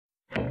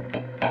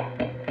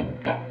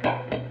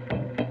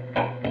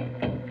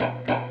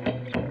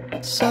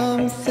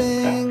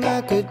Something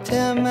I could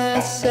tell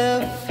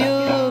myself,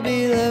 you'll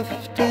be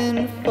left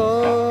in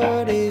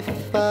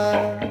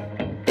 45.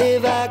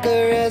 If I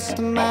could rest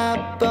my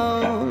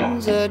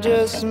bones, I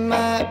just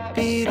might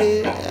beat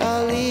it.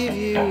 I'll leave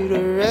you to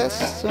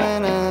rest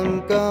when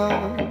I'm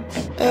gone.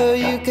 Oh,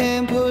 you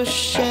can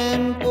push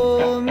and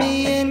pull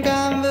me in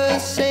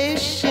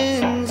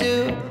conversations.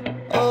 You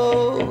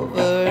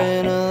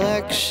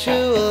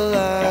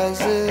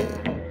over-intellectualize it,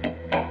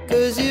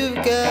 'cause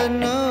you've got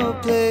no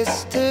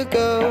place to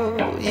go.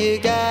 You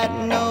got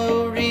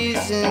no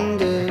reason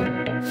to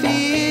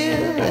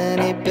feel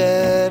any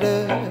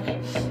better.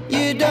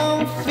 You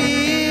don't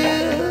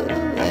feel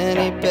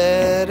any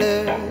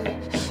better.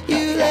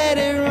 You let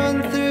it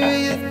run through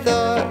your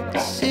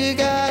thoughts. You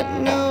got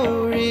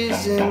no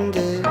reason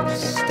to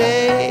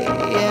stay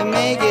and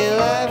make your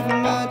life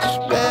much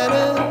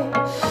better.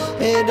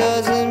 It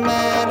doesn't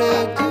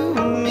matter to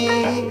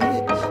me.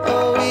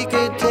 Oh, we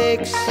could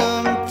take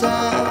some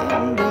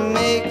time to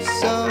make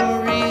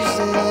some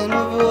reason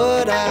of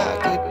what I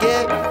could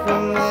get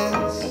from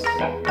this.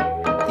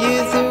 You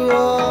threw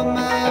all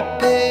my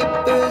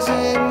papers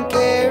in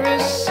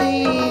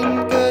kerosene,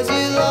 'cause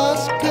you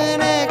lost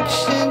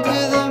connection to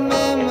the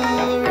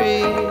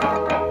memory.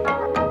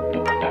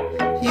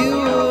 You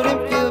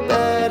wouldn't feel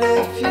bad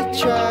if you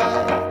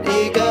tried.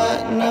 You got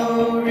no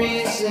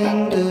reason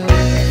to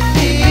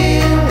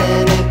feel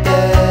any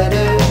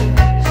better.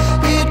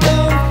 You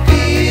don't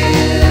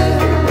feel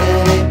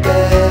any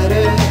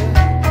better.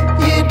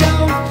 You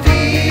don't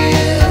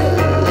feel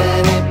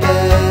any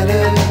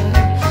better.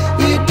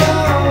 You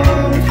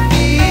don't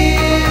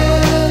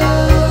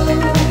feel.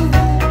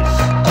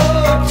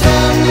 Oh,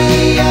 tell me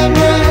I'm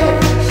right.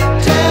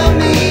 Tell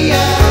me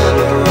I'm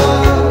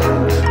wrong.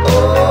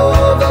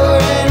 Over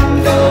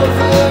and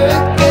over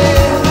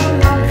again.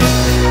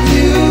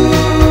 You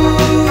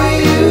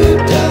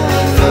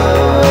don't know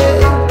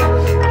it.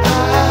 I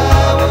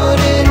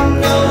wouldn't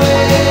know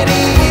it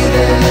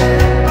either.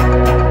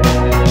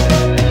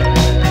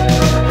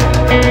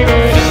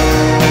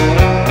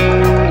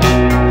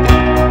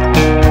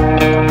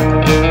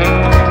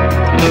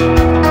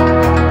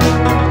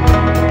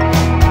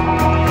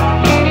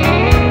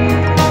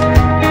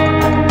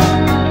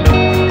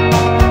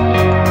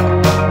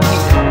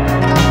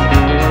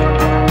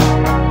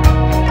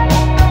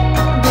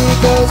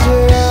 Because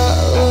your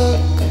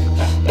outlook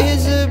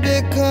is a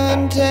bit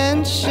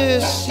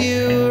contentious.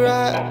 You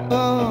write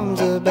poems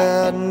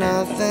about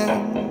nothing,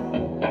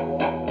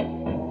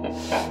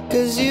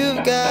 'cause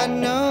you've got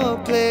no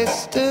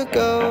place to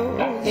go.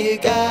 You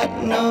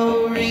got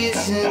no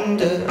reason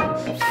to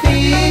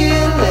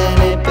feel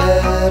any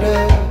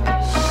better.